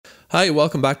Hi,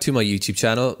 welcome back to my YouTube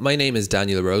channel. My name is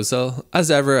Daniel Rosal. As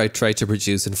ever, I try to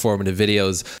produce informative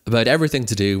videos about everything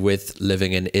to do with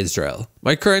living in Israel.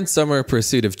 My current summer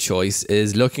pursuit of choice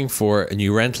is looking for a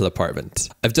new rental apartment.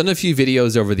 I've done a few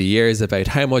videos over the years about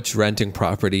how much renting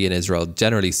property in Israel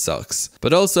generally sucks,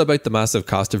 but also about the massive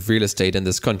cost of real estate in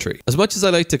this country. As much as I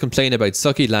like to complain about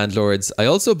sucky landlords, I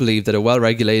also believe that a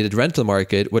well-regulated rental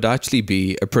market would actually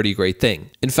be a pretty great thing.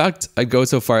 In fact, I'd go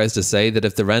so far as to say that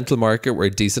if the rental market were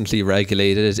decently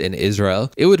regulated in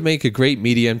Israel, it would make a great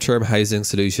medium-term housing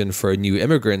solution for new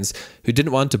immigrants who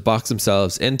didn't want to box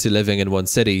themselves into living in one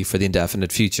city for the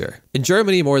indefinite future. In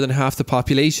Germany, more than half the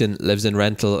population lives in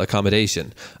rental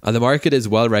accommodation, and the market is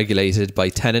well regulated by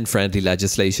tenant-friendly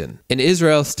legislation. In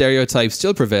Israel, stereotypes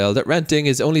still prevail that renting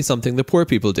is only something the poor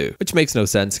people do, which makes no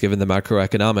sense given the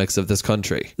macroeconomics of this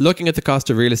country. Looking at the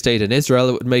cost of real estate in Israel,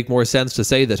 it would make more sense to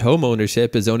say that home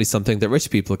ownership is only something that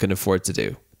rich people can afford to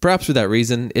do. Perhaps for that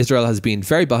reason, Israel has been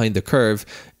very behind the curve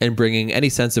in bringing any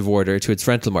sense of order to its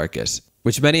rental market,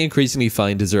 which many increasingly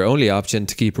find is their only option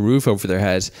to keep a roof over their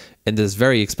head in this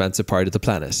very expensive part of the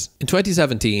planet. In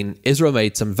 2017, Israel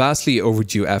made some vastly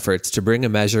overdue efforts to bring a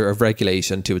measure of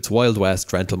regulation to its Wild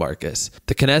West rental market.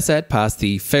 The Knesset passed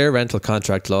the Fair Rental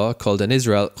Contract Law, called in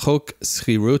Israel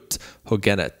השכריות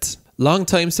הוגנת.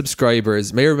 Long-time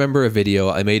subscribers may remember a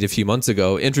video I made a few months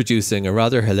ago introducing a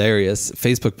rather hilarious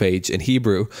Facebook page in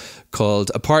Hebrew called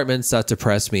Apartments That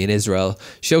Depress Me in Israel,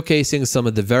 showcasing some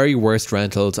of the very worst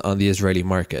rentals on the Israeli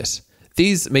market.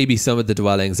 These may be some of the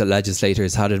dwellings that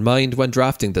legislators had in mind when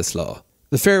drafting this law.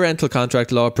 The Fair Rental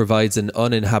Contract Law provides an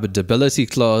uninhabitability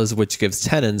clause which gives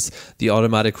tenants the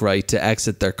automatic right to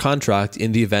exit their contract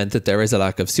in the event that there is a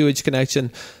lack of sewage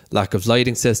connection, lack of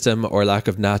lighting system, or lack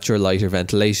of natural light or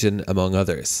ventilation, among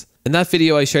others. In that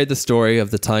video, I shared the story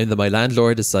of the time that my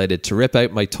landlord decided to rip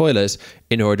out my toilet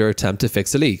in order to attempt to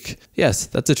fix a leak. Yes,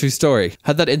 that's a true story.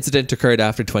 Had that incident occurred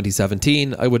after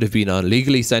 2017, I would have been on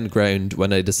legally sound ground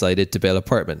when I decided to build an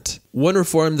apartment. One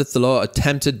reform that the law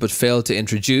attempted but failed to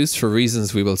introduce, for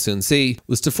reasons we will soon see,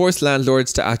 was to force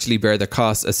landlords to actually bear the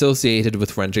costs associated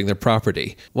with renting their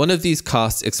property. One of these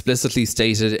costs explicitly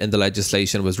stated in the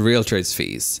legislation was realtors'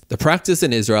 fees. The practice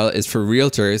in Israel is for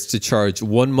realtors to charge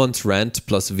 1 month's rent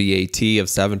plus VAT of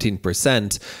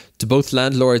 17% to both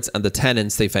landlords and the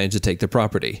tenants they found to take the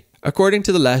property. According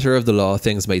to the letter of the law,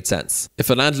 things made sense. If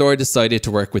a landlord decided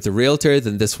to work with a realtor,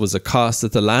 then this was a cost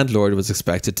that the landlord was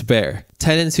expected to bear.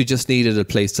 Tenants who just needed a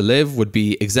place to live would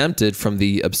be exempted from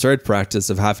the absurd practice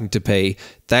of having to pay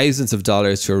thousands of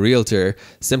dollars to a realtor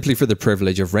simply for the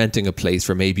privilege of renting a place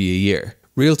for maybe a year.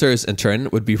 Realtors, in turn,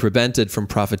 would be prevented from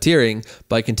profiteering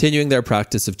by continuing their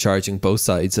practice of charging both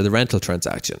sides of the rental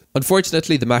transaction.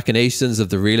 Unfortunately, the machinations of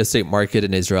the real estate market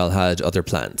in Israel had other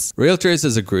plans. Realtors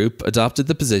as a group adopted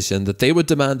the position that they would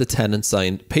demand the tenants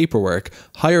sign paperwork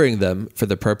hiring them for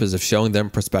the purpose of showing them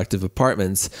prospective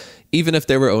apartments, even if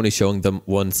they were only showing them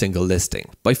one single listing.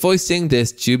 By foisting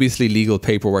this dubiously legal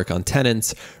paperwork on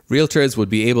tenants, realtors would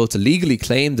be able to legally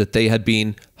claim that they had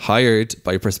been hired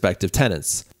by prospective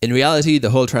tenants. In reality,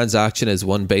 the whole transaction is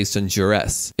one based on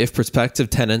duress. If prospective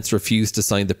tenants refuse to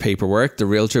sign the paperwork, the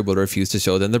realtor will refuse to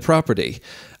show them the property.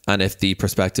 And if the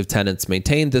prospective tenants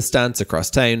maintain this stance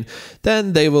across town,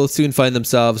 then they will soon find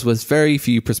themselves with very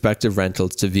few prospective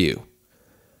rentals to view.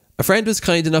 A friend was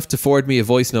kind enough to forward me a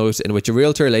voice note in which a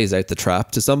realtor lays out the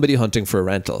trap to somebody hunting for a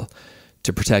rental.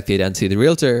 To protect the identity of the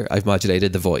realtor, I've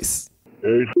modulated the voice.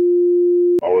 Hey,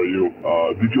 how are you?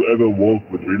 Did you ever work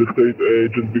with real estate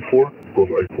agents before? Because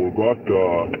I forgot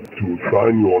to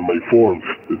sign you on my forms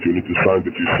that you need to sign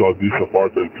that you saw this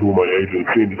apartment through my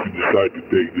agency, and if you decide to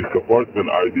take this apartment,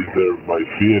 I deserve my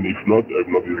fee, and if not, I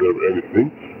will not deserve anything.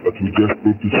 But we just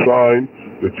need to sign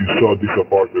that you saw this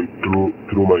apartment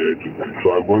through my agency.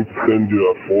 So I'm going to send you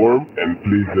a form, and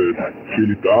please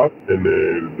fill it out, and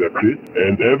that's it.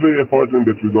 And every apartment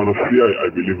that we're gonna see,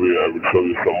 I believe I will show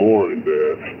you some more in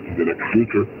the next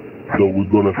future. So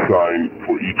we're gonna sign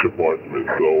for each apartment.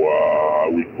 So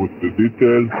we put the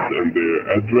details and the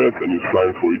address, and you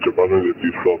sign for each apartment that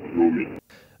you saw through me.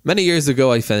 Many years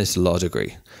ago, I finished a law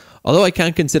degree. Although I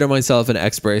can't consider myself an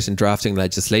expert in drafting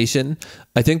legislation,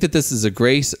 I think that this is a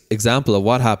great example of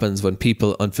what happens when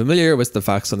people unfamiliar with the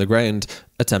facts on the ground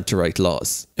attempt to write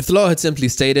laws. If the law had simply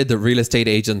stated that real estate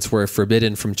agents were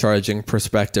forbidden from charging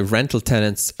prospective rental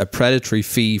tenants a predatory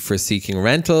fee for seeking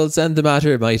rentals, then the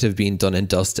matter might have been done and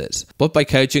dusted. But by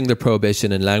couching the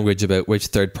prohibition in language about which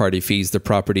third-party fees the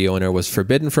property owner was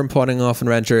forbidden from putting off on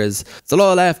renters, the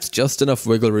law left just enough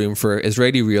wiggle room for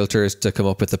Israeli realtors to come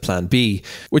up with a plan B,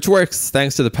 which works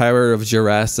thanks to the power of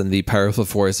duress and the powerful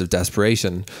force of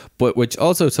desperation, but which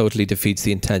also totally defeats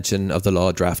the intention of the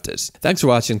law drafted. Thanks for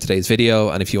watching today's video,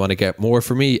 and if you want to get more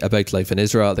from me about life in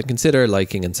Israel, then consider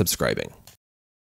liking and subscribing.